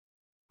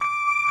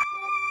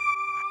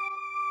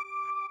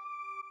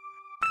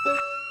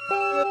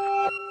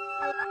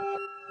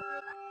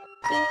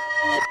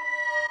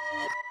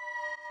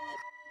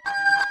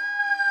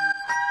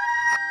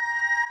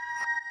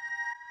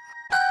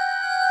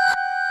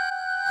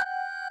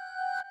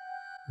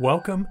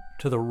Welcome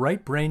to the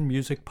Right Brain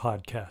Music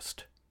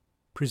Podcast,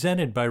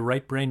 presented by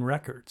Right Brain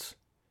Records.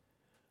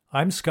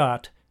 I'm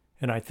Scott,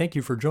 and I thank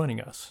you for joining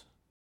us.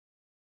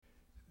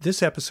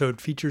 This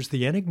episode features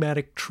the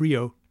enigmatic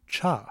trio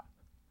Cha.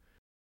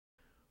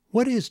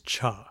 What is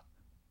Cha?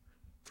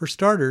 For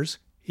starters,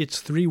 it's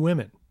three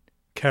women,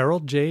 Carol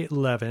J.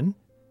 Levin,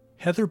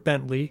 Heather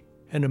Bentley,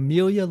 and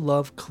Amelia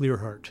Love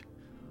Clearheart.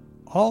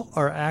 All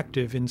are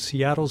active in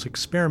Seattle's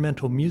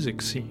experimental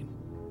music scene.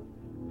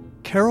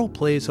 Carol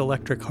plays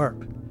electric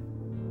harp,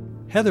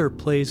 Heather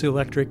plays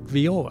electric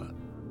viola,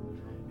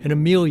 and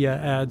Amelia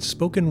adds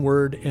spoken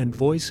word and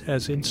voice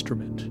as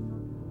instrument.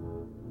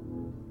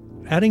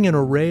 Adding an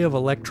array of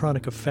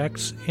electronic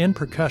effects and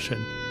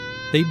percussion,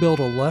 they build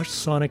a lush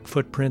sonic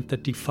footprint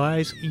that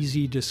defies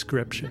easy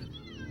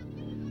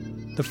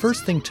description. The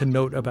first thing to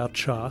note about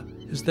Cha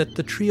is that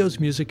the trio's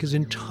music is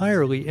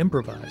entirely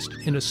improvised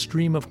in a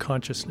stream of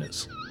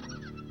consciousness.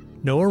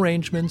 No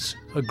arrangements,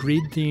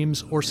 agreed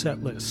themes, or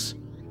set lists.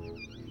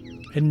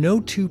 And no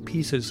two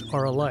pieces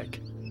are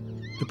alike.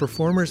 The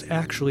performers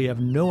actually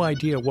have no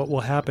idea what will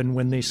happen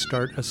when they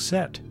start a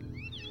set.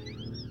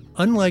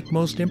 Unlike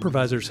most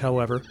improvisers,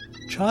 however,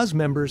 Cha's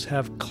members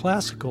have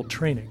classical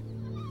training.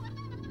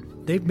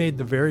 They've made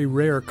the very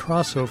rare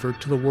crossover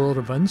to the world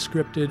of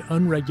unscripted,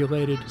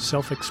 unregulated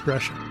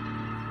self-expression.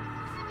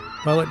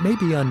 While it may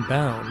be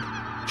unbound,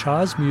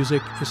 Cha's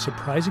music is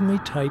surprisingly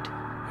tight,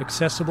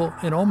 accessible,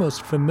 and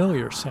almost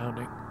familiar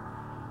sounding.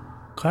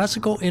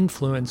 Classical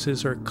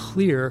influences are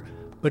clear,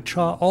 but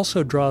Cha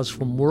also draws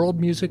from world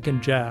music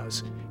and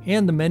jazz,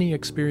 and the many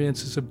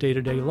experiences of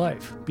day-to-day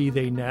life, be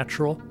they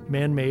natural,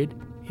 man-made,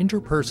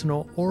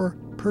 interpersonal, or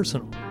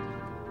personal.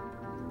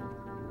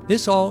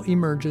 This all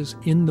emerges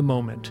in the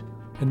moment,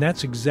 and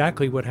that's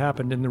exactly what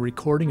happened in the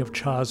recording of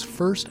Cha's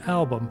first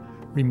album,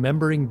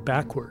 Remembering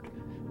Backward,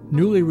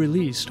 newly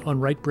released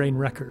on Right Brain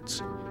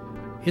Records.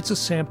 It's a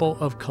sample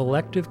of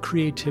collective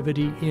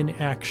creativity in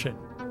action.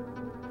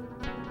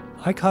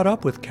 I caught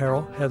up with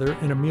Carol, Heather,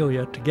 and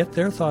Amelia to get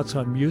their thoughts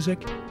on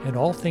music and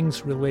all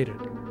things related.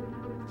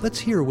 Let's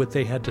hear what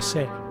they had to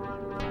say.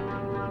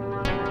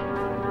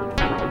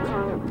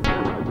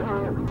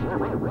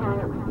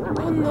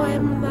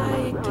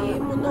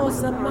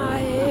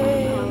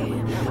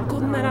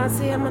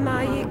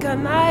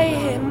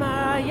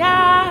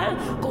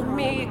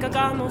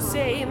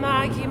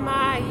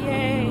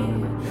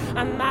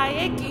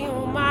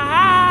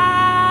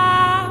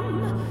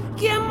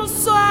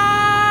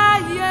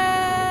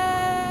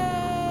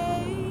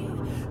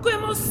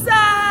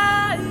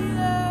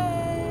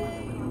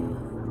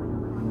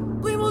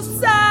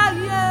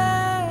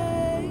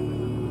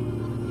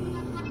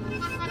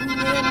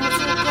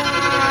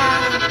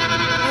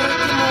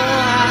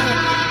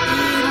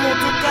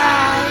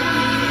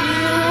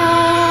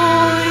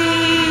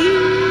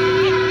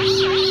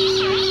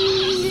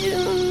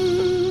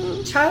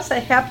 Cha's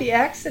a happy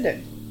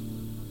accident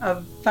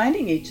of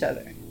finding each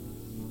other.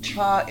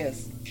 Cha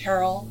is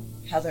Carol,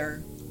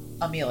 Heather,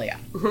 Amelia.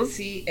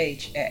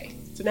 C-H-A.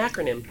 It's an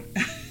acronym.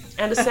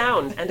 And a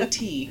sound. And a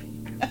T.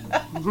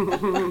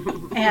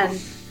 And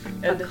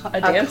a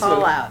dance call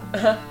move. Out.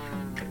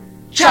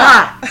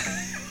 Cha!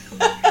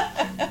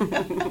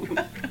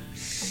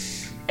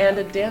 And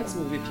a dance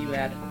move if you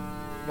add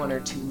one or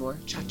two more.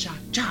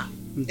 Cha-cha-cha.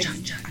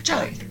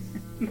 Cha-cha-cha.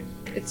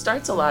 It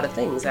starts a lot of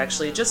things,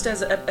 actually. Just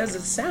as a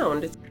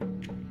sound,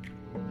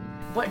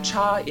 what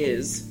Cha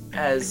is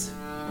as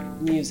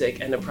music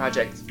and a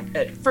project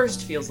at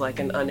first feels like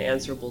an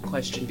unanswerable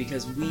question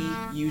because we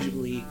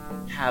usually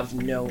have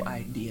no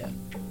idea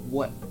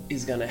what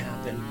is going to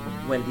happen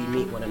when we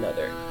meet one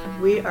another.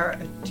 We are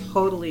a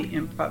totally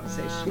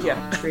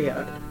improvisational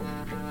trio.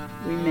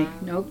 We make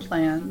no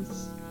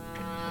plans.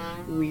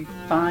 We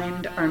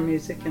find our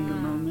music in the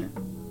moment.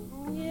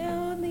 We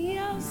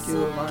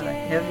do a lot of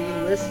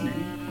heavy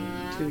listening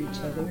to each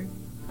other.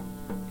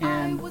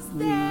 And we,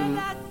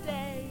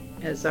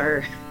 as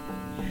our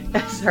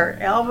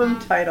album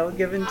title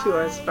given to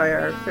us by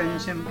our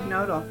friend Jim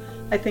Knodel,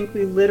 I think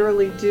we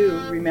literally do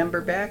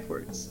remember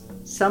backwards.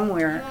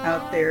 Somewhere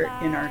out there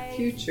in our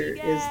future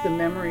is the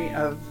memory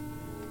of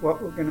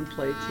what we're going to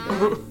play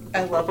today.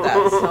 I love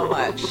that so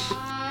much.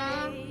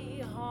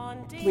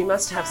 We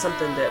must have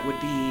something that would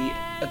be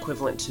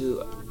equivalent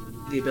to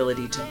the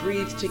ability to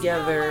breathe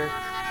together,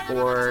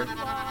 or...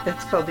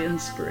 That's called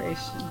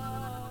inspiration.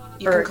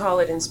 You can call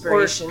it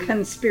inspiration. Or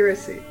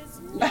conspiracy.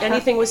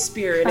 Anything with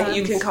spirit in it,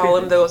 you can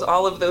call them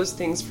all of those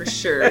things for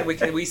sure.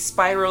 We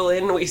spiral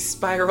in, we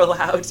spiral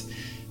out.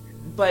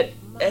 But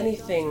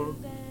anything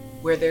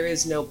where there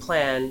is no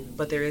plan,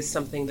 but there is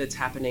something that's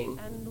happening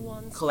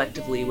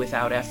collectively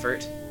without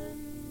effort,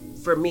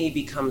 for me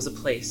becomes a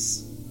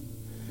place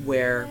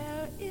where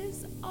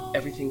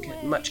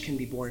much can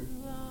be born.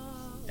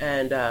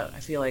 And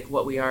I feel like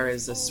what we are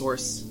is a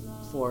source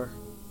for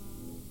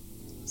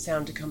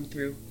sound to come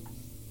through,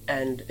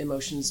 and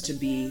emotions to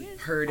be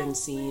heard and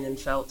seen and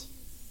felt,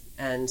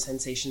 and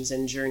sensations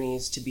and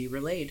journeys to be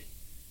relayed.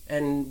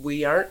 And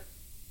we aren't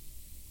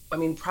I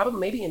mean, probably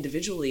maybe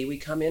individually we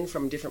come in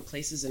from different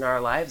places in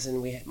our lives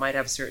and we might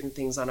have certain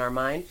things on our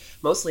mind.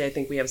 Mostly I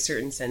think we have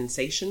certain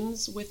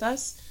sensations with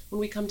us when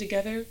we come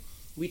together.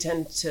 We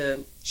tend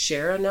to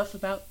share enough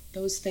about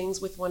those things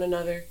with one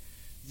another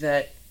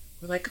that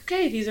we're like,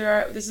 okay,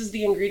 this is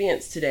the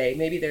ingredients today.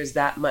 Maybe there's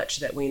that much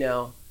that we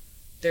know.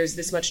 There's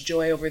this much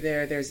joy over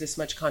there. There's this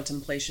much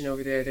contemplation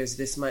over there. There's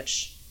this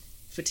much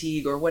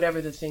fatigue or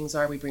whatever the things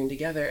are we bring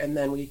together. And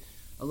then we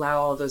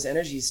allow all those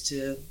energies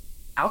to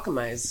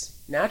alchemize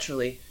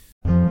naturally.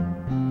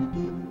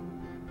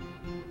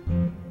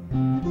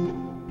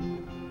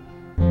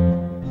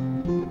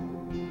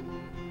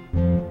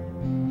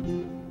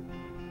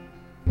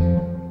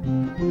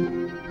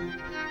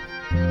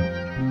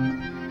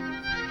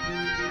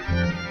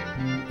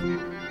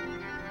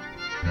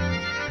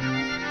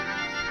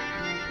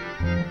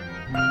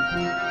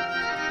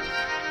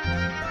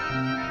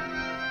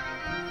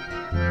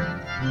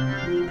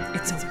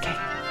 It's okay.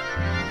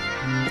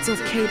 It's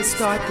okay to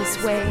start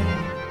this way.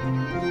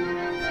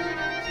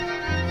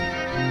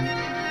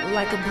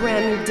 Like a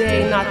brand new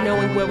day, not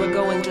knowing where we're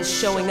going, just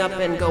showing up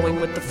and going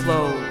with the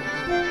flow.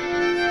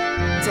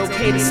 It's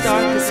okay to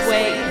start this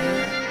way.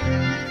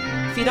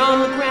 Feet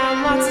on the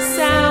ground, lots of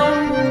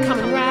sound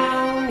coming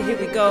round, here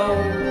we go.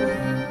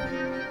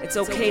 It's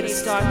okay to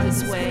start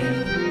this way,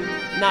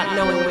 not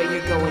knowing where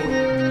you're going.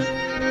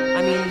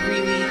 I mean,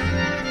 really,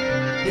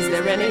 is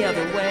there any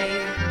other way?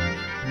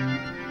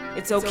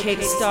 It's okay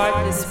to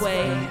start this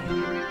way.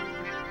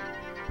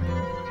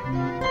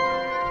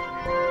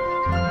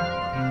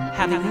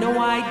 Having no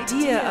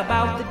idea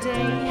about the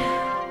day.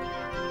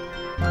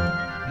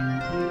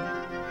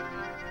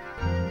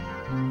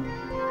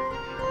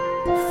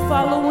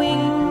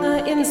 Following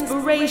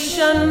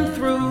inspiration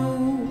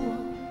through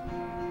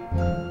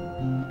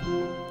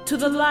to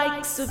the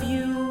likes of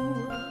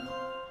you.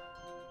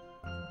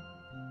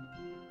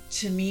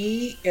 To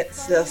me,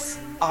 it's this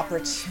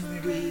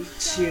opportunity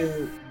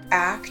to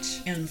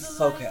act in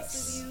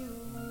focus.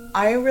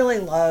 I really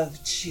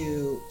love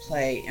to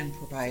play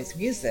improvised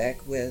music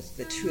with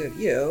the two of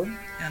you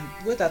and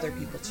with other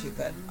people too,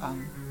 but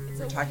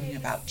we're talking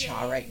about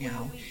Cha right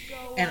now.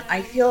 And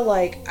I feel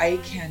like I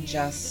can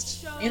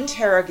just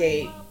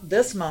interrogate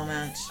this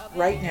moment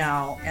right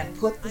now and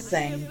put the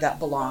thing that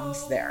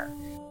belongs there.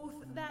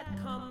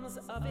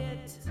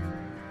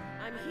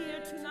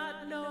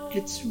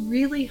 It's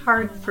really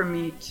hard for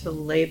me to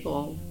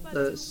label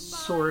the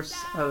source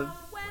of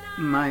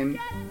my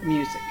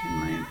music and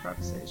my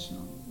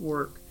improvisational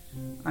work.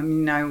 I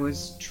mean, I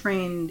was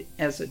trained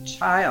as a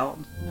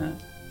child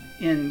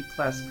in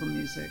classical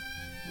music.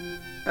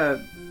 A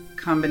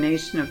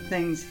combination of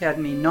things had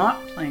me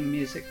not playing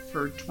music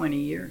for 20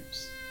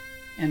 years.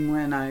 And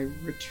when I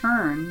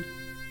returned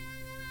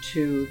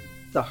to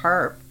the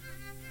harp,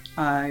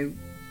 I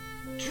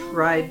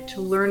tried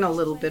to learn a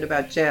little bit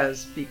about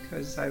jazz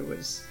because I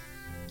was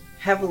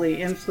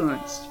heavily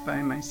influenced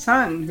by my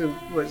son, who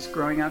was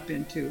growing up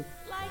into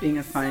being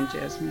a fine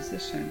jazz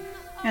musician.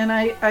 And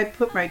I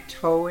put my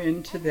toe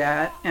into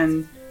that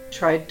and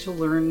tried to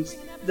learn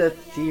the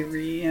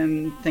theory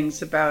and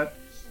things about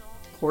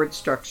chord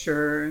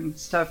structure and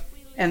stuff.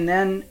 And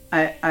then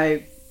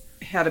I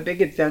had a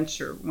big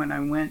adventure when I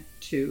went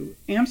to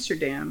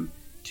Amsterdam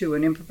to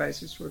an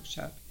improviser's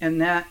workshop.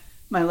 And that,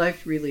 my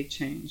life really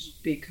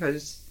changed,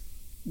 because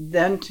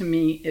then to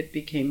me it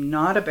became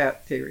not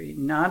about theory,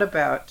 not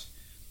about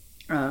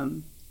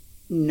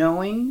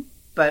knowing,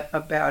 but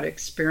about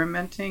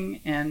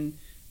experimenting and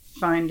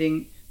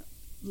finding.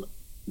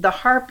 The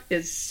harp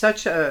is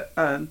such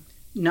a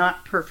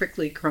not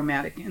perfectly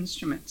chromatic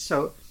instrument,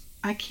 so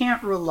I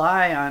can't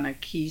rely on a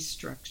key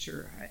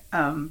structure.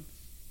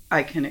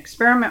 I can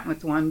experiment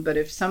with one, but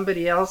if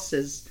somebody else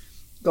is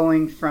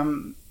going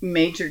from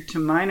major to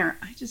minor,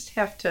 I just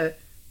have to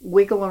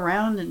wiggle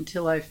around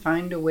until I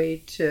find a way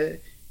to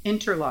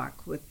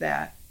interlock with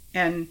that.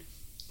 And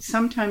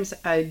sometimes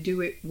I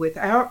do it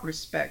without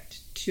respect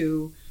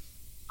to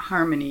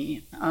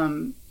harmony,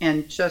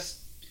 and just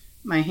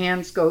my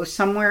hands go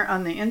somewhere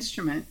on the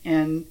instrument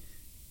and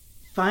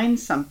find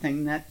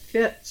something that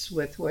fits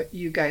with what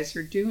you guys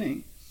are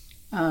doing.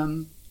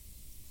 And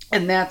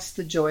that's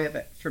the joy of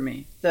it for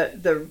me,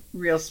 the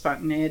real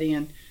spontaneity.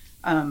 And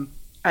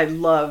I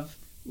love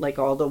like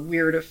all the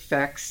weird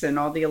effects and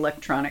all the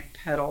electronic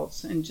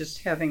pedals and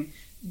just having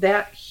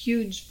that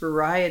huge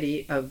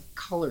variety of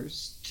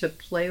colors to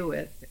play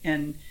with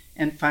and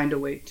find a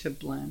way to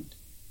blend.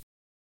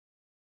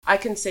 I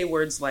can say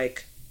words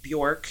like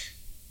Bjork,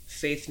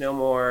 Faith No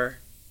More,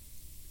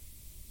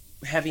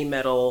 heavy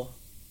metal,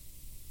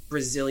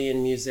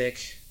 Brazilian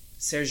music,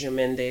 Sergio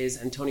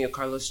Mendes, Antonio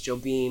Carlos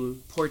Jobim,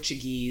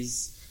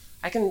 Portuguese.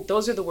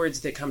 Those are the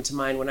words that come to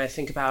mind when I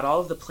think about all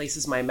of the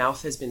places my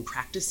mouth has been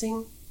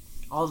practicing,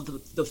 all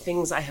of the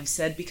things I have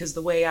said, because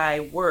the way I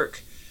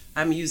work,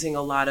 I'm using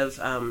a lot of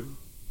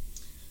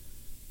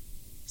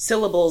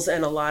syllables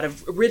and a lot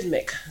of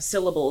rhythmic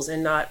syllables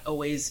and not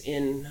always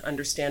in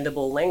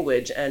understandable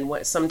language. And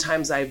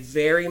sometimes I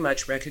very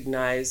much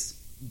recognize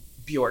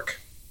Bjork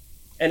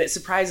And it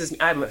surprises me.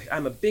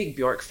 I'm a big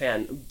Bjork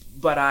fan,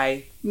 but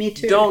I Me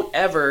too. don't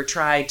ever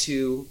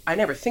I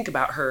never think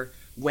about her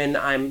when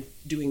I'm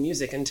doing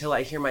music until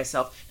I hear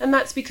myself. And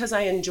that's because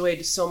I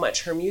enjoyed so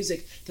much her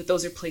music that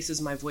those are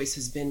places my voice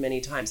has been many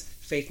times.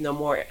 Faith No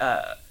More,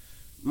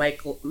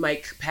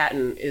 Mike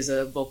Patton is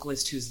a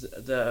vocalist who's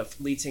the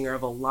lead singer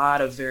of a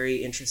lot of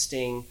very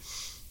interesting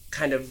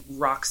kind of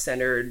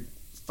rock-centered,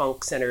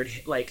 funk-centered,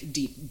 like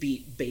deep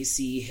beat,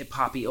 bassy,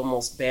 hip-hoppy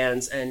almost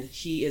bands, and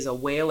he is a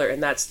wailer,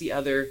 and that's the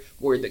other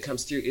word that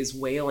comes through is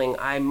wailing.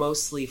 I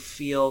mostly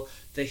feel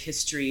the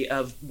history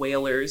of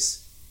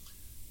wailers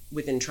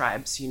within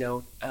tribes,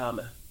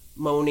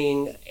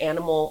 moaning, a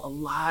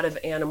lot of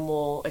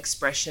animal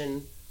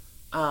expression,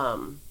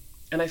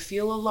 and I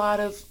feel a lot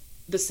of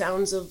the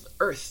sounds of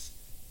earth.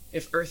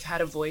 If earth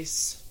had a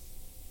voice,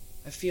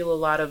 I feel a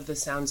lot of the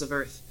sounds of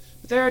earth.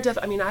 But there are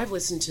I've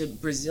listened to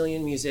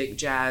Brazilian music,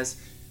 jazz,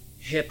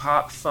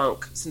 hip-hop,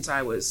 funk since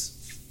I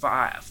was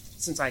 5,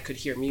 since I could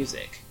hear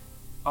music,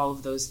 all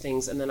of those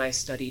things. And then I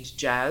studied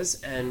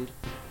jazz and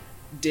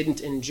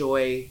didn't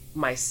enjoy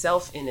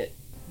myself in it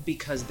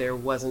because there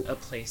wasn't a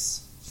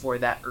place for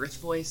that earth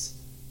voice.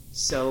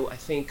 So I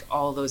think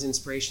all those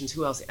inspirations,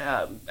 who else?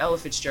 Ella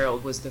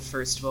Fitzgerald was the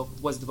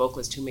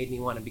vocalist who made me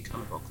want to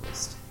become a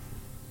vocalist.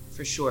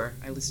 For sure.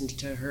 I listened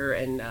to her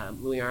and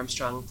Louis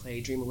Armstrong play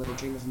Dream a Little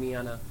Dream of Me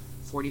on a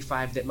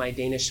 45 that my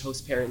Danish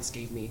host parents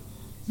gave me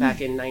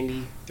back in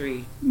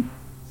 93.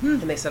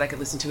 And they said I could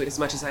listen to it as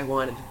much as I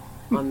wanted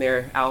on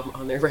their album,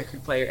 on their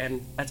record player,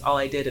 and that's all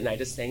I did, and I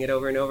just sang it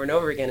over and over and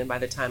over again. And by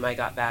the time I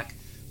got back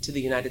to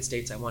the United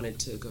States, I wanted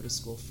to go to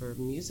school for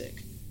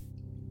music.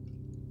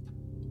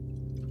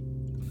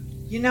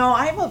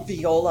 I'm a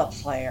viola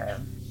player.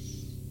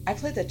 I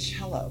played the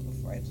cello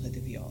before I played the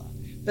viola.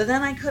 But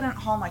then I couldn't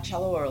haul my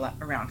cello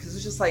around because it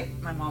was just like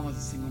my mom was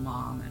a single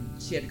mom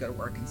and she had to go to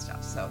work and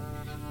stuff. So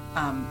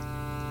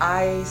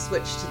I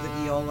switched to the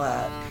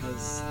viola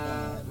because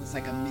it was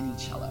like a mini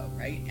cello,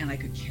 right? And I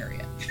could carry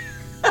it.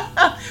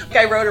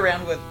 I rode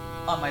around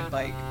on my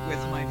bike with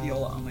my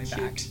viola on my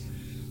back.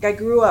 I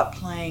grew up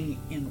playing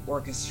in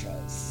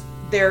orchestras.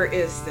 There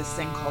is this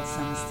thing called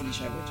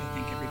synesthesia, which I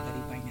think everybody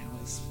by now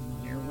is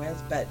familiar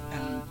with, but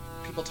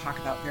people talk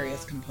about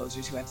various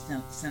composers who have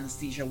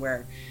synesthesia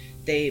where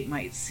they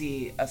might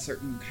see a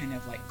certain kind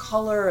of like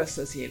color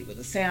associated with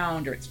a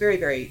sound, or it's very,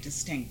 very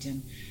distinct.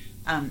 And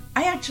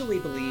I actually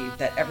believe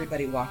that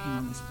everybody walking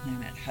on this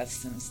planet has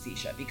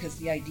synesthesia, because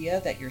the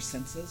idea that your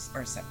senses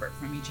are separate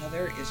from each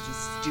other is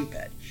just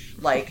stupid.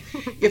 Like,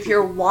 if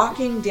you're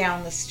walking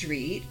down the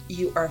street,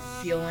 you are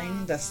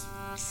feeling the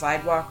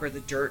sidewalk or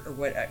the dirt or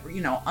whatever,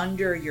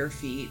 under your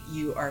feet.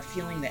 You are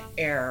feeling the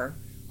air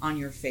on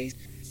your face.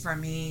 For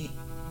me,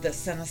 the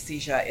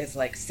synesthesia is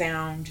like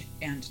sound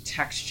and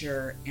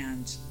texture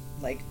and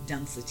like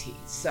density.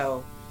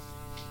 So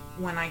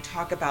when I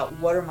talk about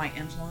what are my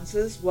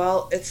influences,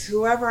 well, it's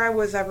whoever I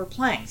was ever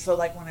playing. So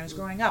like when I was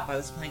growing up, I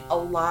was playing a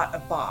lot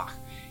of Bach.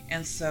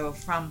 And so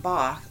from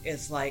Bach,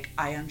 it's like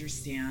I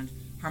understand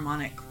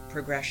harmonic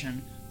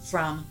progression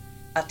from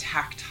a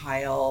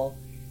tactile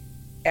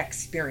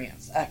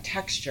experience, a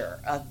texture,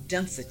 a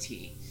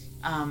density.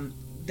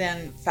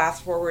 Then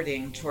fast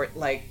forwarding toward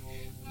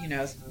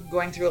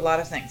going through a lot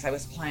of things. I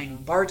was playing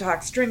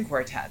Bartok string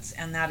quartets,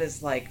 and that is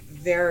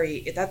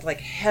that's like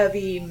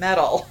heavy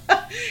metal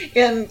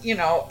in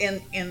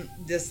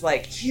this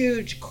like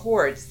huge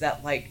chords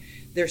that like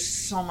there's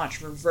so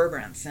much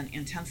reverberance and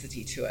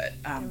intensity to it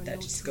that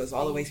just goes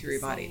all the way through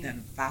your body.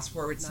 Then fast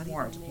forward some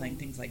more to playing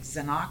things like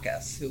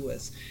Xenakis, who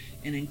was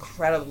an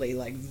incredibly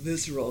like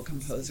visceral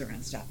composer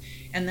and stuff.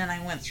 And then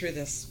I went through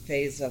this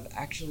phase of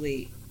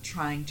actually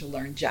trying to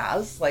learn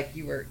jazz, like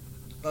you were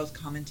both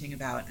commenting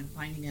about, and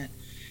finding it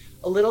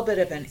a little bit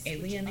of an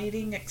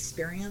alienating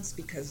experience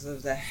because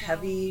of the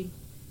heavy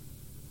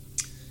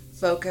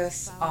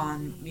focus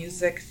on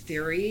music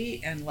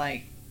theory and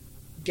like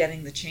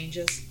getting the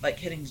changes, like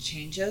hitting the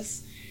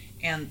changes,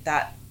 and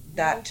that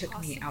took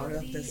me out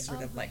of this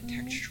sort of like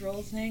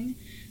textural thing.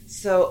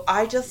 So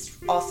I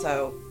just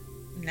also,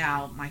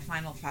 now my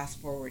final fast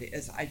forward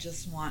is I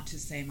just want to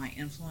say my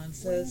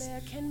influences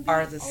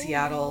are the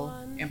Seattle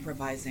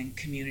improvising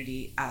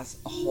community as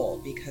a whole,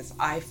 because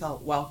I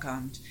felt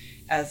welcomed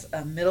as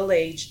a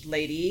middle-aged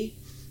lady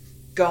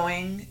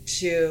going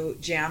to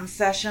jam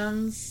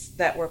sessions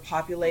that were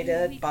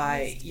populated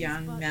by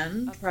young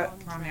men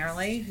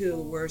primarily,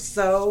 who were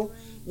so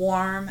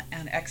warm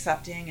and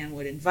accepting and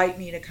would invite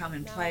me to come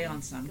and play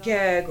on some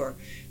gig or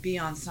be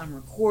on some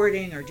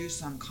recording or do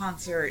some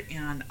concert,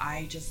 and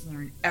I just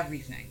learned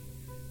everything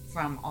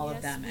from all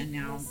of them. And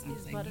now I'm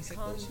playing music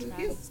with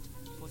you,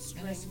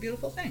 and it's a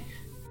beautiful thing.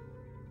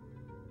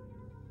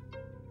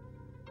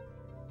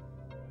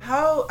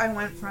 How I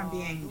went from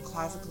being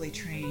classically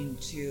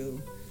trained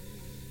to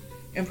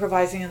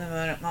improvising in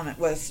the moment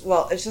was,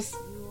 well, it's just,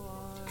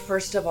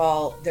 first of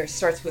all, there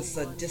starts with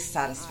the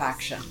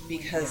dissatisfaction,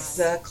 because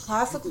the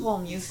classical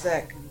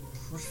music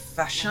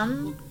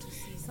profession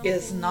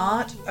is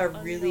not a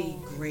really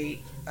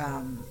great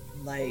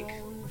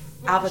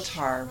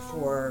avatar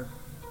for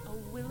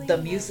the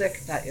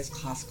music that is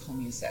classical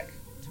music.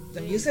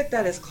 The music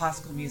that is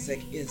classical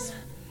music is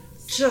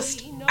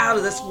just out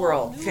of this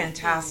world,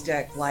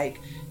 fantastic, like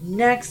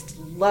next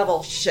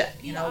level shit,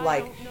 you know,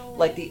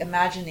 like the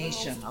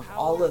imagination of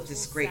all of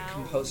these great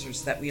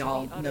composers that we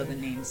all know the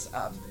names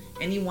of.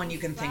 Anyone you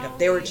can think of,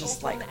 they were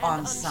just like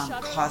on some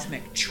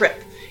cosmic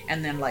trip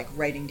and then like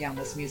writing down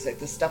this music,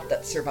 the stuff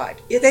that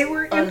survived. They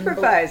were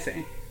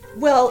improvising.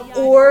 Well,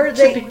 or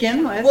they... To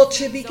begin with. Well,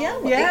 to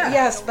begin with, yeah.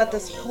 Yes, but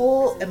this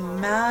whole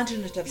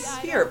imaginative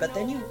sphere, but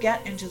then you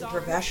get into the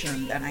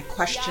profession, and I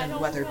question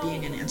whether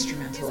being an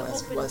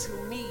instrumentalist was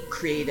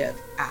creative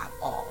at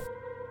all.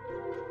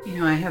 You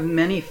know, I have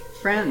many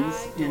friends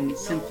in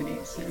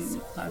symphonies and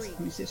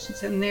classical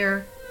musicians, and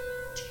they're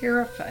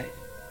terrified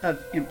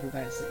of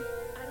improvising.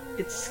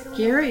 It's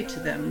scary to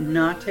them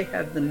not to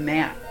have the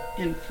map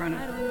in front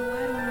of them.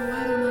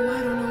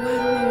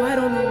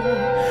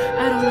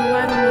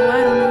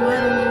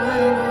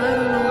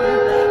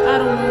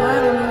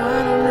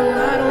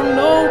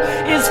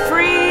 Is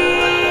free.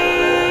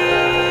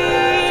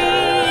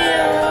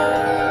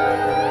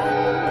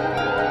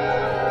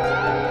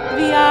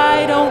 The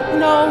I don't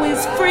know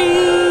is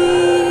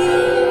free.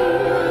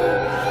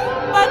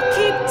 But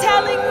keep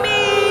telling me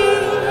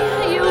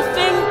you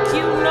think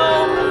you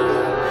know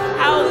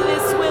how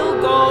this will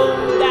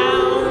go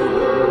down.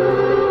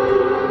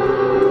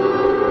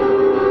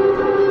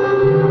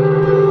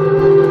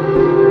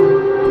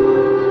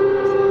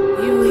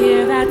 You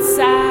hear that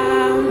sound?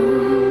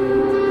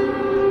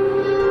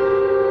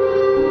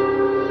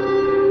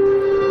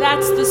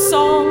 That's the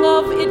song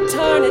of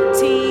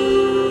eternity.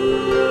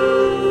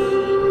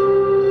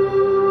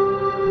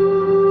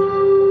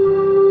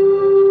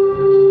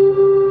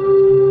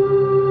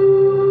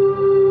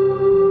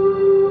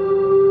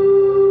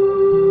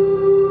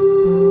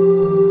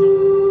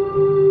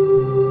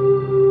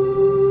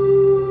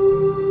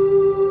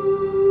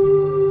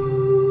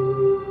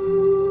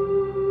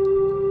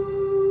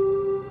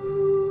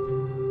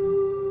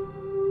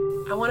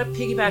 I want to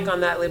piggyback on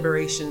that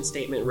liberation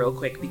statement real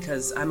quick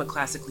because I'm a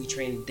classically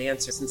trained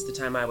dancer since the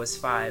time I was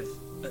 5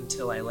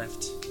 until I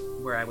left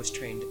where I was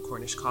trained at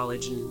Cornish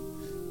College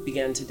and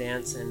began to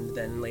dance and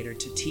then later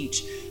to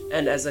teach.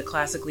 And as a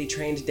classically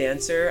trained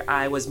dancer,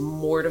 I was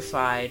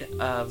mortified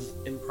of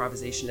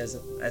improvisation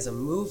as a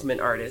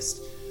movement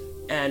artist,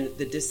 and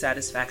the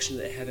dissatisfaction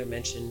that Heather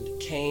mentioned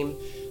came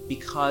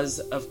because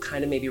of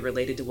kind of maybe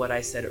related to what I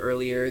said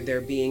earlier,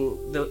 there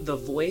being the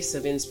voice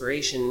of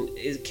inspiration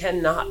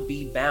cannot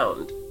be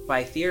bound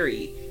by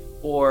theory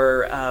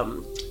or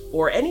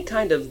any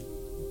kind of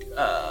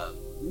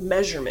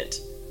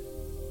measurement.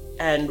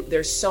 And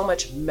there's so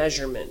much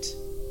measurement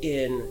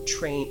in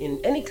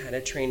any kind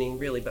of training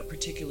really, but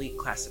particularly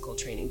classical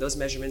training. Those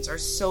measurements are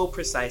so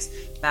precise.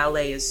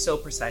 Ballet is so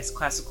precise.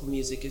 Classical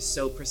music is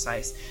so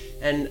precise.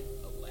 And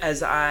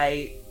as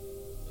I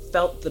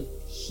felt the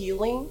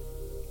healing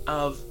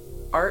of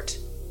art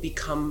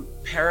become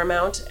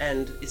paramount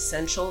and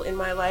essential in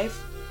my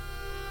life,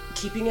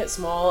 keeping it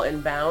small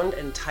and bound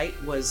and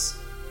tight was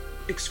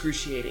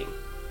excruciating.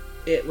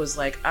 It was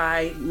like,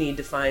 I need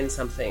to find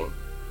something.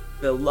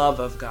 The love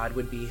of God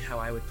would be how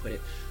I would put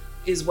it,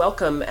 is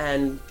welcome,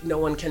 and no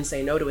one can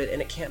say no to it,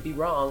 and it can't be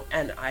wrong,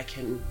 and I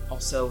can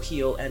also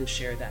heal and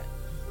share that.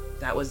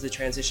 That was the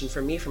transition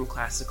for me from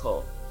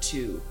classical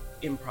to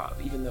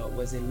improv, even though it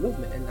was in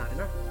movement and not in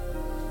art.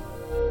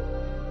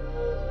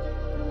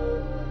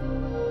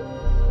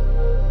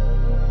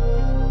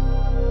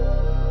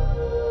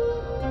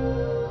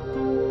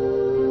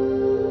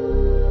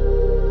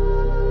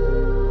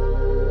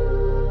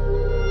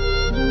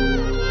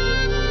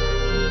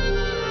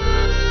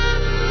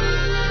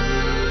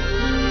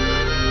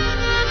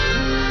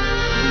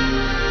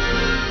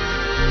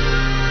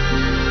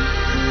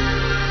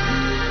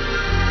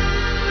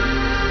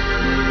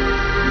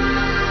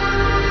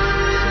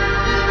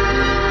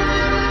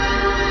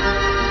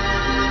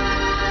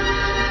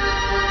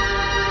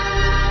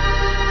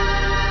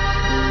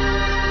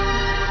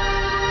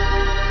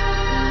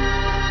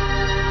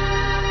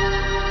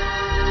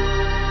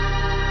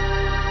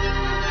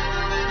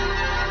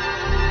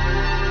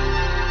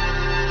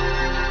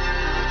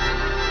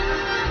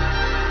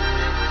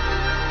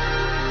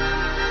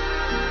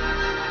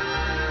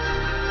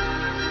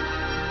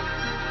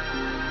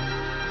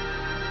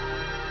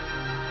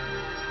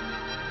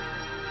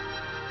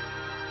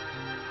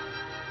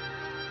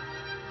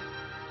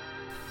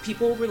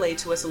 People relate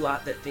to us a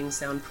lot that things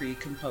sound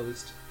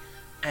pre-composed,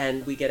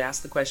 and we get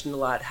asked the question a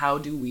lot, how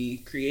do we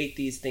create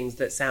these things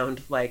that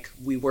sound like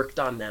we worked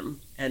on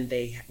them and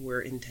they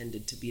were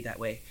intended to be that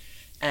way?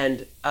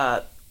 And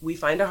we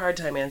find a hard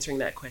time answering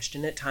that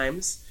question at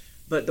times,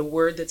 but the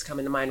word that's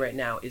coming to mind right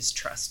now is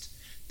trust.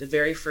 The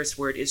very first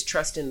word is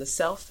trust in the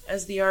self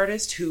as the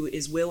artist who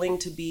is willing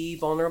to be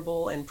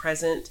vulnerable and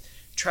present,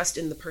 trust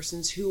in the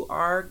persons who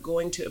are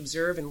going to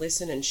observe and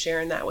listen and share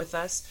in that with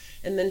us,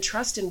 and then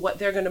trust in what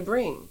they're going to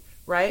bring,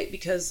 right?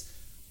 Because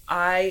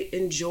I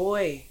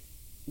enjoy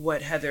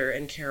what Heather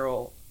and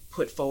Carol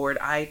put forward.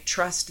 I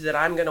trust that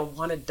I'm going to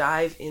want to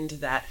dive into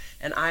that,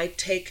 and I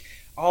take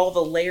all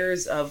the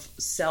layers of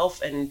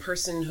self and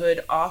personhood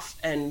off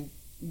and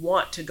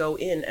want to go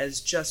in as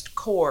just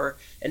core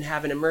and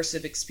have an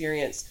immersive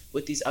experience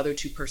with these other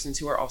two persons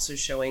who are also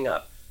showing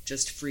up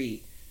just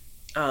free.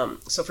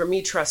 So for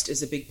me, trust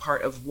is a big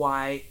part of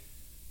why,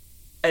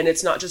 and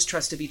it's not just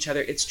trust of each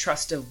other, it's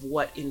trust of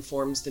what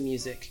informs the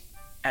music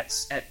at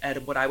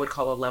what I would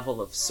call a level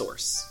of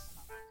source.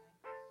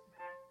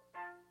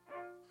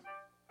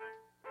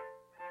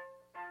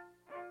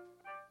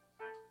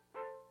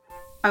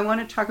 I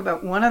want to talk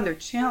about one other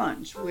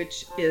challenge,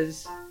 which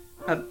is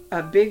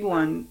a big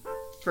one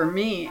for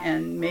me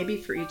and maybe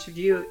for each of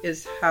you,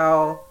 is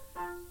how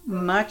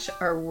much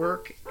our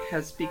work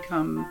has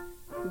become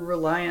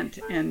reliant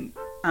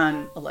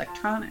on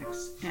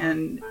electronics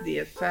and the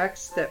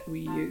effects that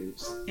we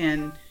use.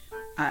 And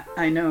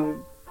I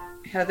know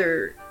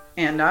Heather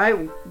and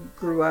I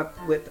grew up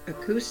with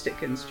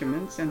acoustic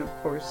instruments, and of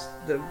course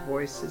the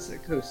voice is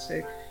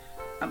acoustic.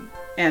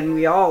 And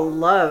we all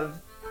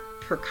love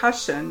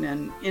percussion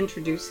and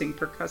introducing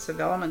percussive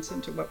elements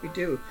into what we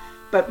do.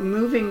 But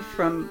moving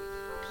from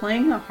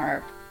playing a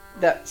harp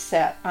that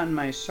sat on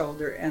my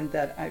shoulder and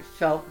that I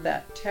felt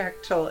that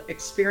tactile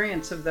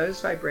experience of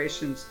those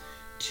vibrations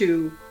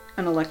to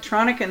an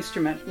electronic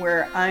instrument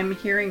where I'm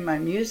hearing my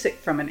music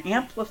from an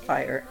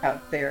amplifier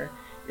out there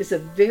is a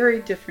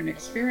very different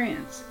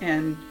experience,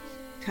 and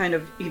kind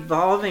of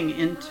evolving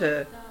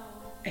into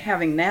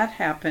having that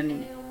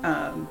happen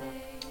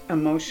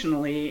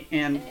emotionally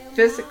and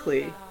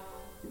physically,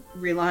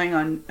 relying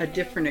on a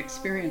different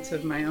experience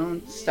of my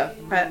own stuff.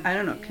 I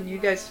don't know. Can you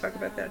guys talk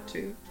about that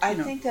too? I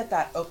think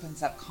that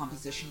opens up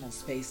compositional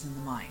space in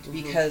the mind,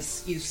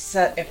 because you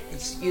set, if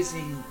it's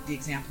using the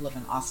example of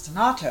an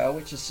ostinato,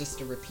 which is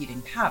just a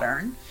repeating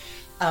pattern,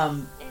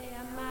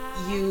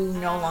 you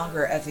no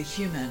longer as a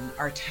human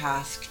are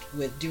tasked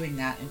with doing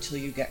that until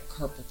you get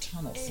carpal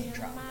tunnel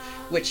syndrome,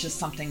 which is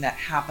something that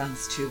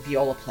happens to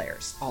viola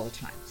players all the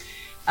time.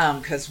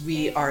 Because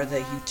we are the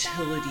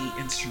utility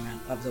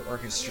instrument of the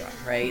orchestra,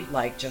 right?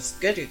 Like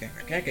just like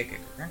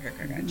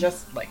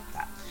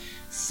that.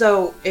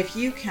 So if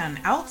you can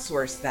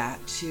outsource that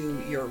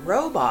to your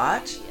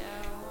robot,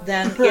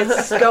 then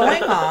it's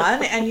going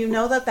on, and you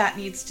know that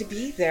needs to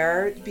be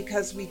there,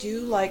 because we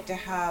do like to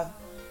have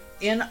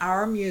in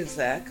our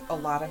music, a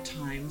lot of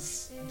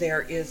times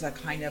there is a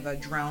kind of a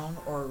drone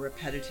or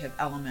repetitive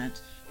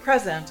element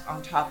present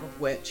on top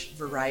of which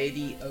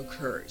variety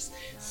occurs.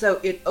 So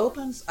it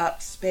opens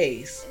up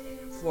space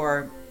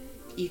for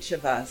each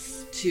of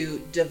us to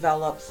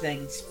develop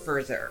things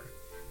further.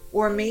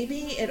 Or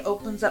maybe it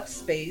opens up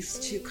space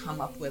to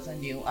come up with a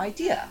new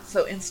idea.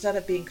 So instead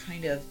of being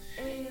kind of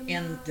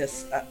in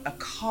this, a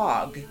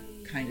cog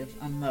kind of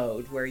a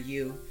mode where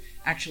you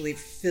actually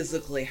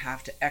physically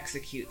have to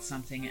execute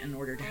something in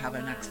order to have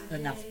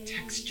enough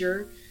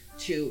texture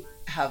to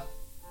have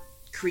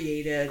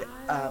created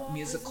a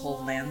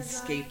musical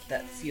landscape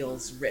that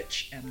feels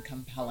rich and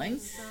compelling.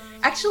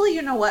 Actually,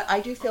 you know what?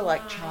 I do feel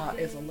like Cha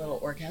is a little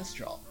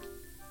orchestral.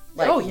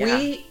 Like,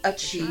 we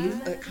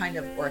achieve a kind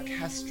of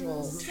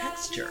orchestral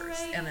textures,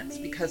 and it's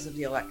because of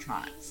the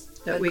electronics.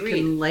 That we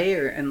can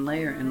layer and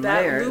layer and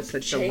layer. That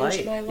loop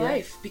changed my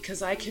life,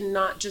 because I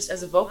cannot just,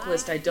 as a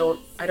vocalist,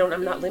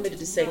 I'm not limited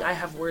to saying I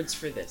have words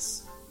for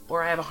this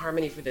or I have a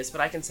harmony for this,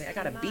 but I can say I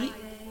got a beat,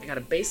 I got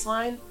a bass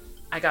line,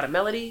 I got a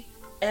melody,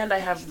 and I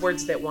have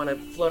words that want to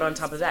float on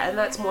top of that. And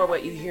that's more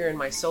what you hear in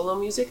my solo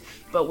music.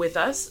 But with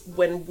us,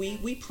 when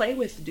we play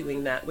with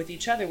doing that with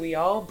each other, we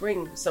all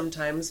bring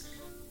sometimes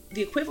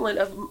the equivalent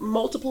of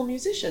multiple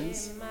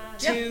musicians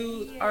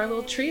to our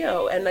little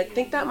trio. And I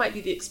think that might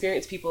be the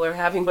experience people are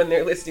having when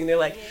they're listening. They're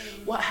like,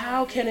 well,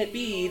 how can it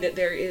be that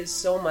there is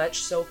so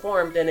much so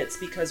formed? And it's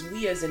because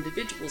we as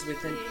individuals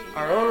within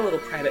our own little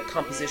private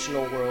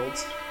compositional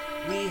worlds,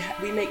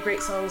 we make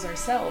great songs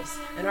ourselves,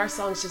 and our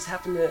songs just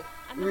happen to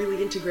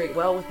really integrate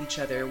well with each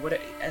other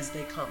as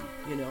they come,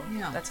 you know?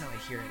 Yeah. That's how I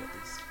hear it, at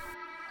least.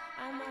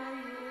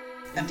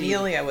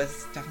 Amelia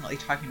was definitely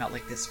talking about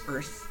like this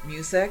earth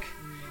music,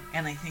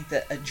 and I think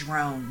that a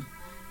drone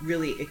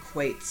really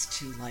equates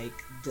to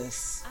like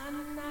this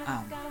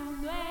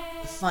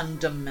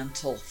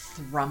fundamental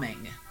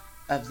thrumming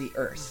of the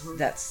earth.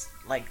 That's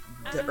like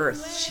the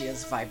earth, she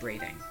is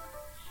vibrating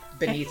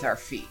beneath our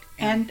feet.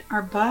 And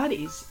our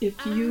bodies.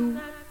 If you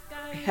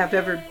have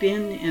ever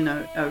been in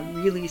a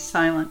really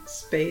silent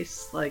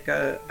space, like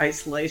a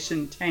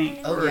isolation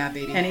tank or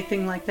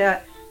anything like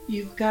that,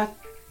 you've got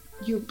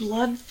your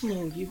blood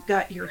flow, you've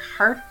got your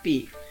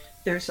heartbeat.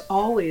 There's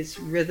always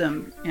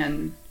rhythm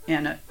and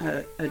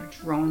a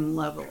drone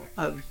level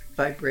of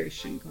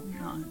vibration going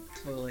on.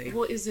 Totally.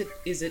 Well, is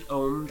it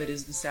Om that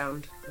is the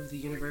sound of the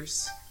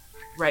universe?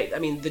 Right. I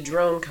mean, the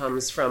drone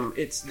comes from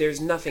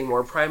there's nothing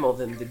more primal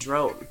than the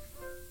drone.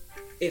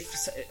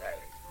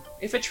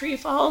 If a tree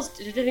falls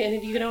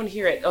and you don't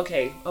hear it,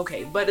 okay.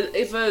 But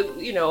if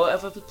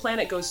a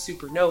planet goes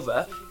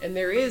supernova and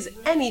there is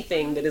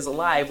anything that is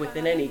alive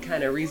within any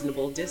kind of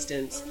reasonable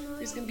distance,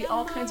 there's going to be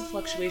all kinds of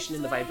fluctuation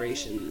in the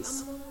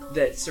vibrations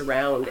that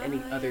surround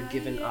any other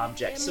given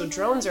object. So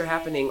drones are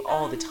happening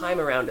all the time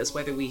around us,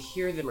 whether we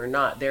hear them or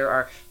not. There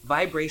are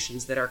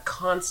vibrations that are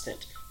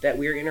constant that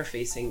we're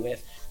interfacing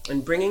with,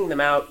 and bringing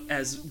them out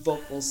as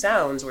vocal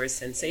sounds or as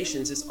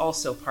sensations is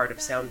also part of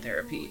sound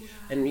therapy.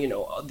 And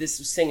this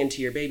singing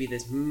to your baby,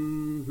 this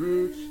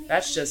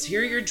that's just,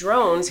 here are your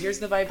drones, here's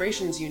the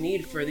vibrations you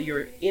need for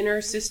your inner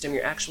system,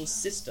 your actual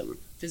system,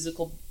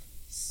 physical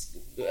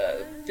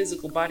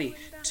body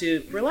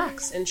to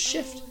relax and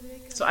shift.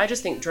 So I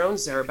just think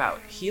drones are about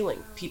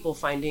healing, people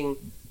finding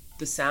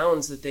the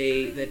sounds that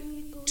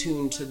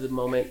tune to the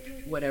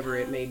moment, whatever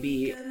it may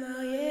be.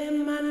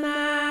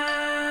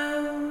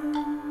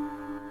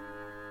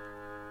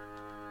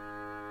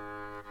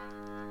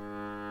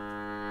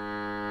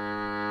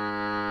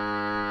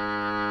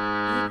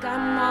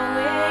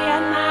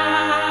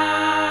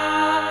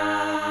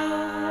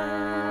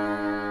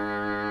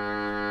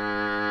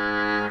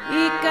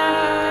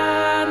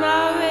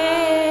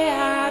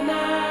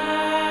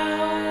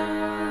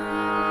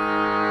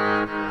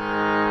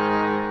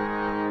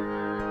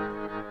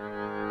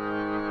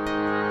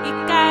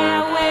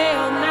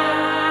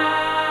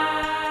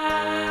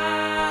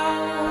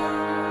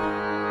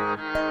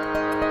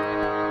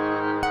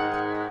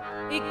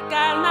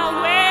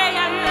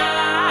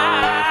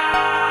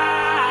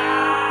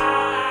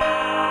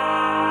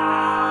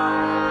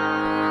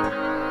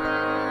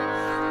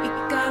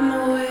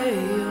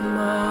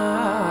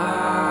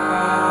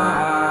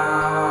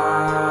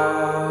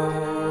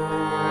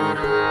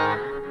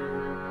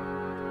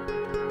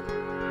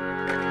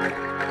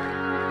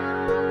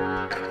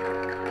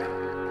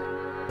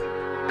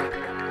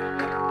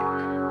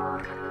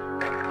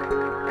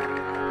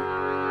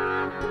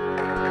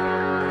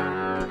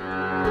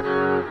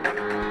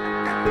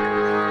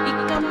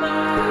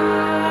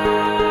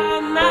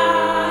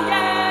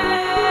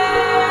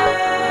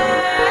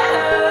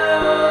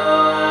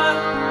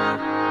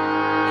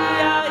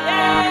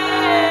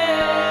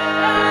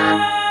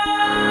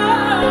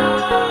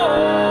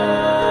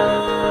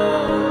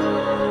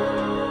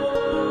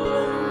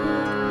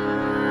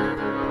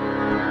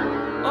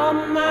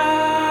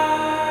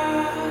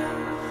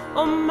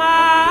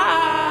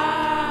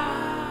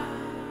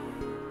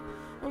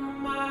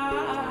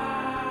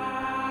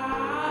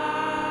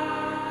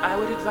 I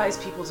would advise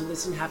people to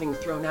listen having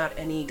thrown out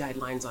any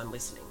guidelines on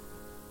listening.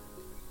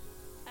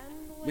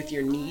 With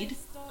your need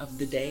of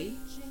the day,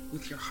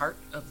 with your heart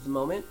of the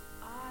moment,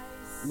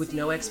 with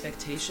no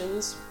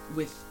expectations,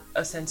 with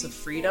a sense of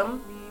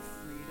freedom.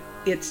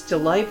 It's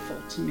delightful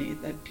to me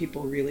that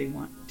people really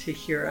want to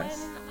hear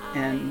us,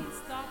 and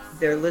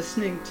they're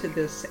listening to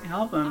this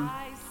album.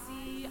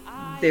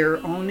 Their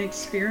own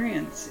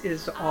experience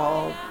is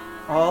all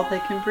they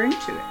can bring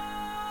to it.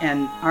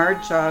 And our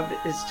job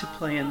is to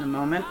play in the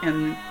moment,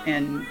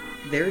 and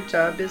their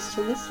job is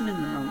to listen in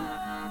the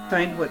moment.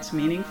 Find what's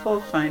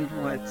meaningful, find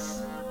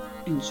what's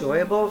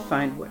enjoyable,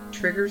 find what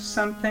triggers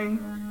something.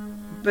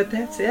 But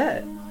that's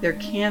it. There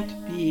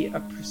can't be a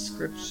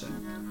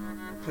prescription,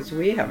 because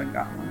we haven't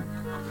got one.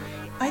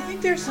 I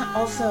think there's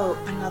also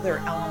another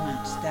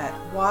element that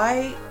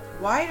why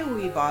do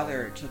we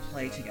bother to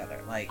play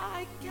together?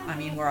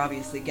 We're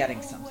obviously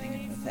getting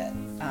something with it.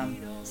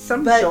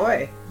 Some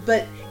joy.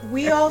 But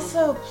we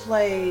also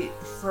play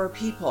for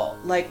people.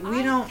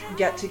 We don't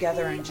get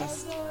together and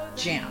just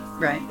jam.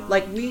 Right.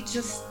 We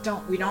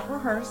don't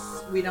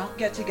rehearse. We don't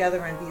get together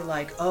and be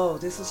like, oh,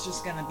 this is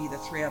just going to be the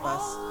three of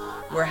us.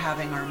 We're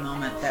having our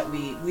moment that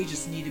we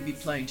just need to be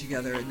playing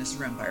together in this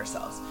room by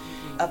ourselves.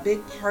 A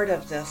big part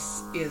of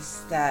this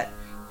is that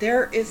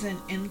there is an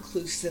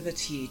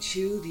inclusivity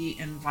to the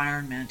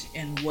environment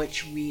in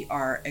which we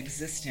are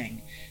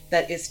existing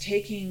that is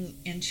taking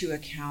into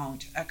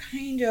account a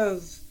kind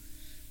of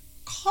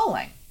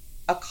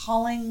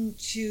calling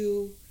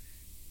to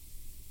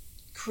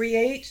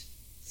create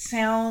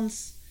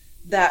sounds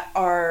that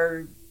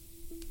are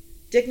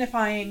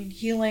dignifying,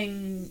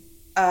 healing,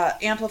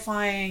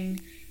 amplifying,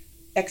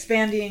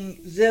 expanding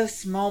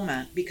this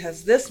moment,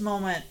 because this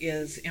moment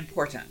is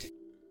important.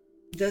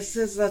 This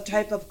is a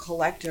type of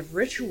collective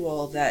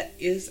ritual that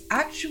is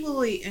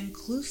actually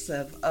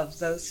inclusive of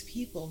those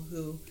people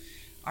who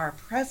are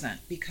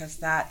present, because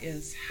that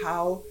is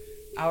how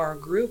our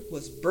group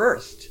was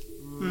birthed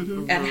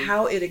and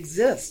how it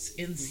exists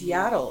in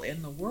Seattle,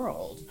 in the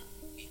world.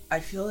 I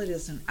feel it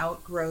is an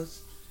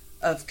outgrowth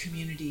of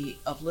community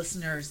of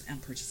listeners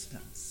and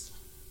participants.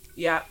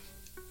 Yeah.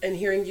 And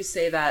hearing you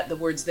say that, the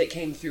words that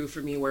came through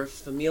for me were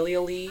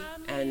familially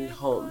and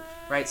home,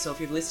 right? So if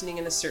you're listening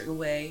in a certain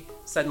way,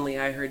 suddenly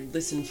I heard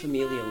listen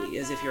familially,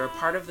 as if you're a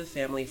part of the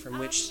family from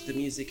which the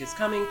music is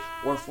coming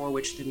or for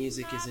which the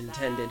music is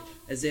intended,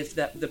 as if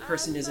that the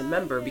person is a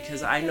member,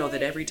 because I know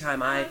that every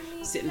time I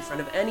sit in front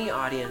of any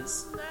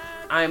audience,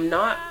 I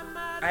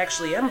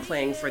actually am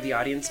playing for the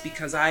audience,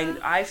 because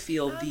I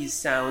feel these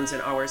sounds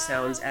and our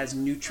sounds as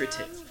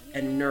nutritive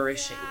and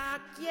nourishing.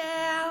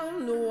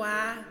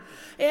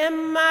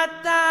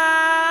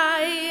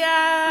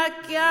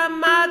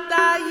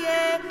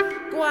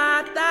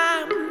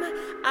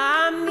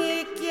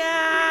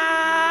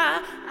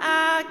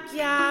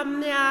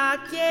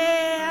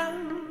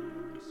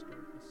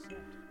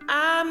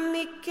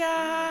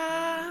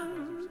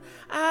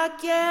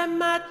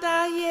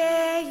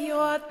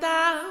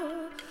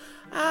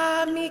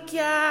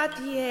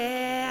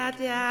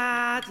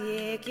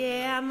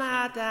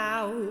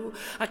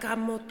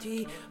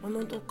 Akamoti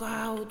onotoka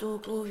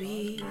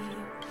otokovi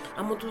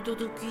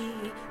amotutoki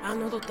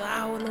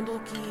anototao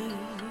anotoki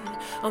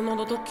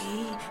anotoki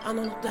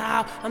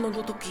anototao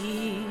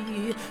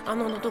anotoki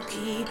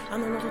anotoki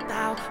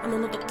anototao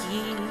anotoki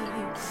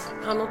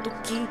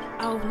anotoki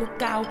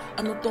aunokao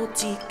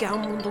anototi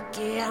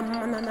kamundoke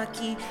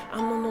amananaki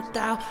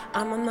anonotao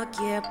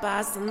amanake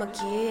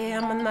pasanake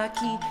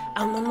amanaki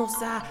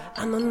anonosa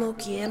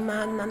anonoke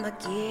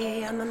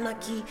mananake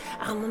ananaki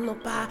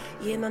anonopa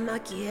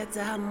yenanaki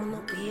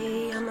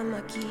Amonoke,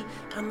 Ananaki,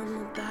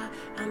 Ananota,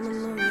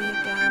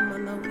 Ananoeka,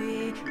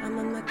 Manawe,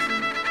 Ananaki,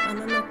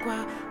 Ananakwa,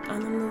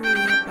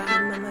 Ananoeka,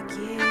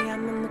 Ananaki,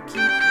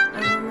 Ananoki,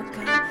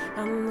 Ananoka,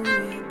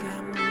 Ananoeka,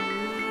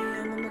 Manawe,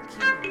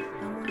 Ananaki,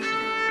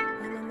 Ananoka,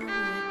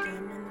 Manawe.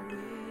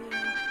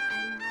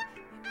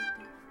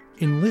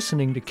 In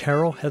listening to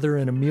Carol, Heather,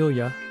 and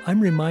Amelia,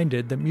 I'm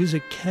reminded that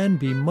music can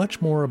be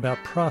much more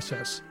about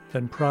process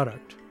than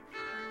product.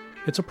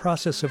 It's a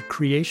process of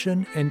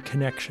creation and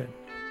connection.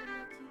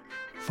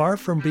 Far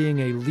from being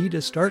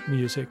elitist art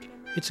music,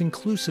 it's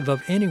inclusive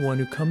of anyone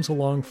who comes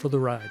along for the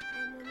ride.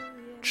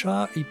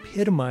 Cha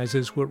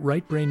epitomizes what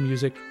right brain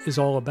music is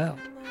all about.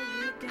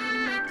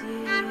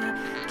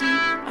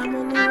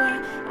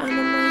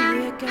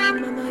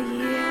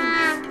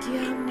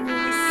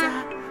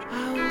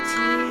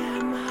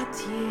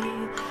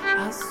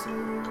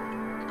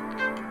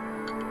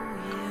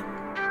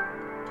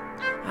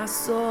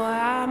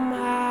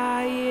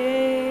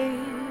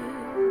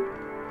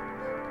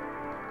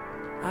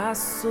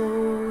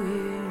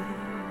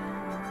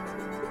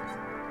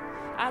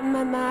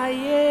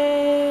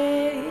 Ananaye,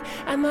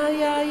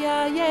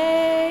 anayaye,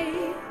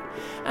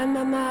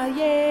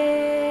 ananaye,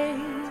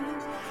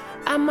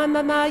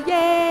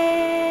 amananaye,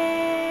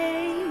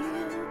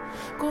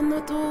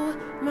 konoto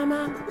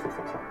mama,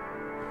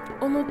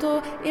 onoto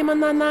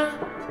emanana,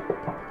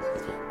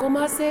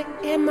 komase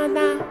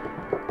emana,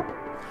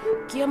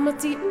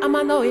 kiamati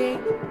amanoye,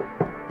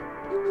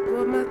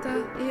 komata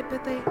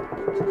epete,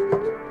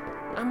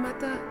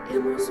 amata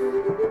emoso.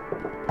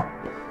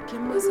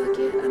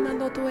 Masake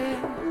anandotoe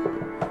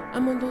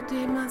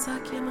amondote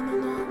masake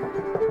amanono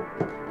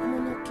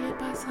amonoke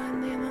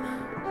pasane nana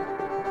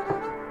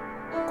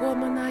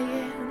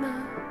komanaye na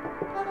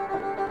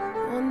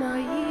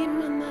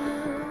onaimana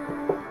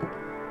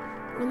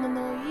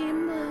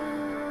ononoima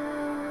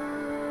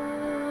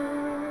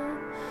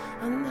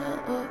ana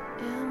o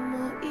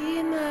emo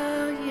ina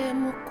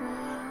yemoko.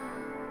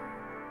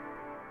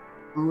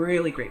 I'm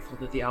really grateful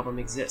that the album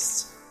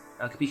exists.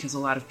 Because a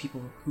lot of people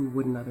who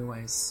wouldn't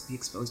otherwise be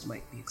exposed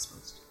might be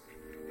exposed.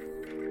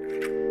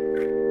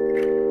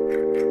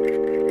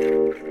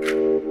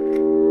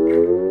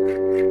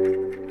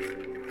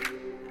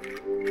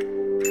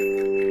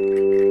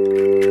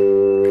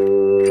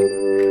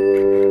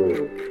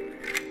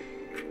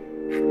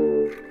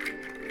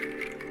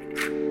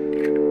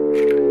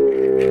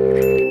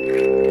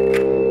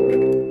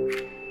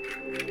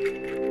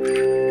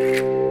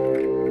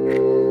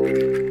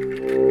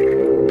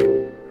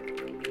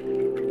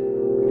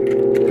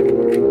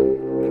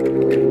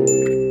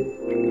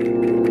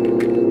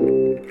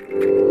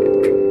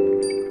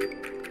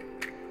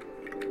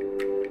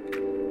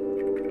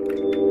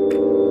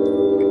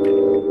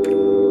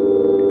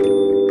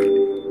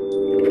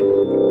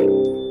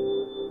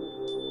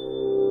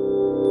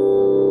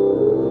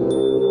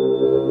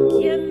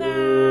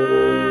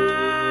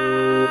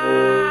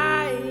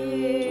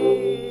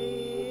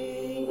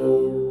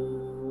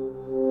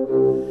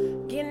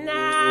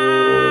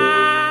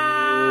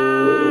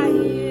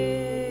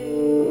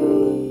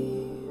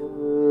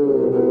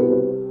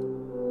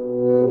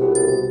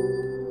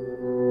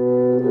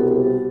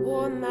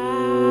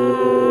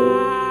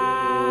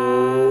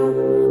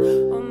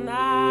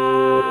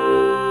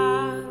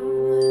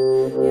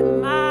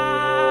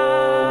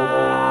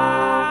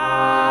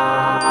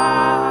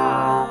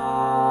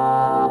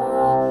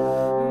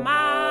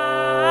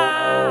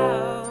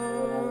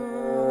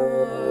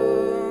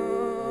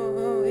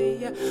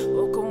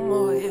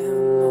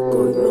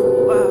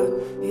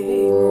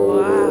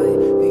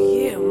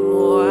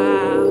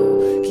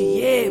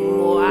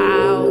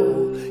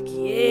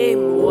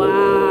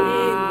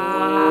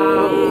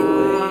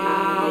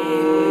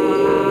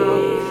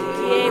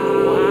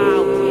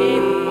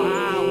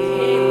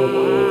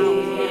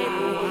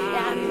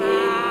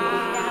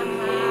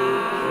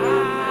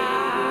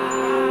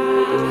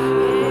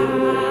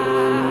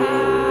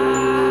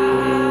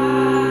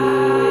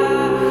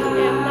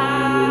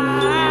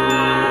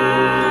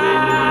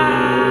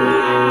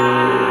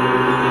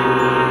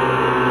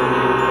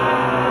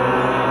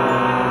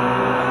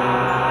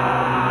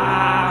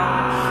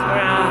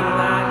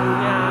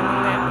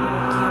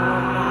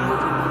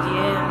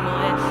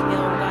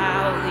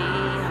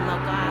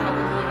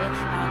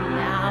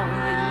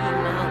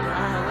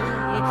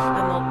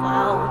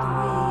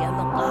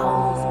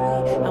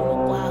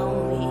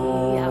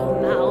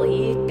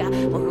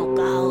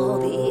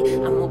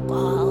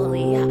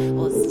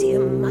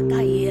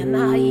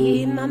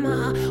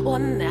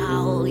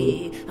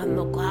 bonali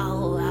no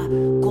quala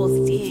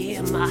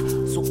cosima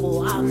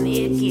sucoane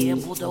que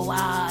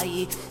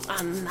budawai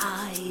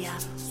anaya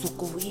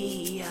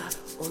sucuia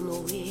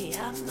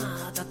onoia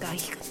nada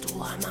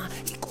caicatuama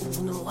e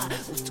cunoa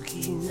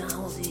uskina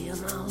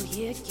odiana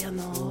ye que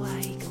no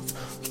ai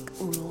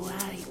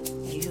unoai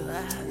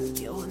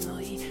yo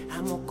noi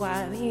amo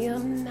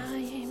quariam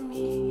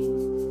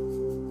naimi.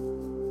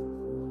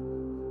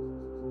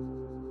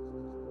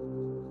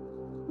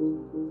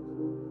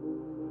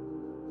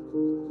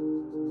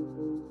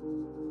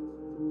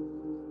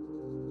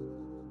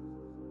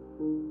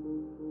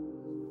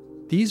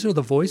 These are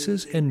the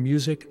voices and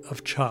music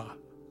of Cha.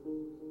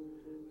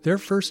 Their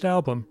first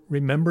album,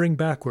 Remembering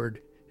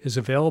Backward, is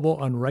available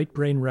on Right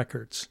Brain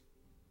Records.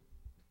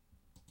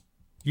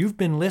 You've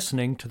been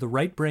listening to the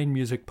Right Brain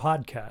Music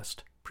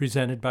Podcast,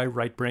 presented by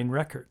Right Brain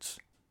Records.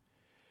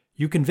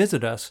 You can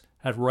visit us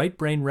at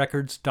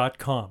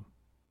rightbrainrecords.com.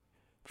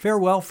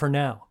 Farewell for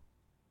now.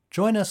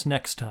 Join us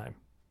next time.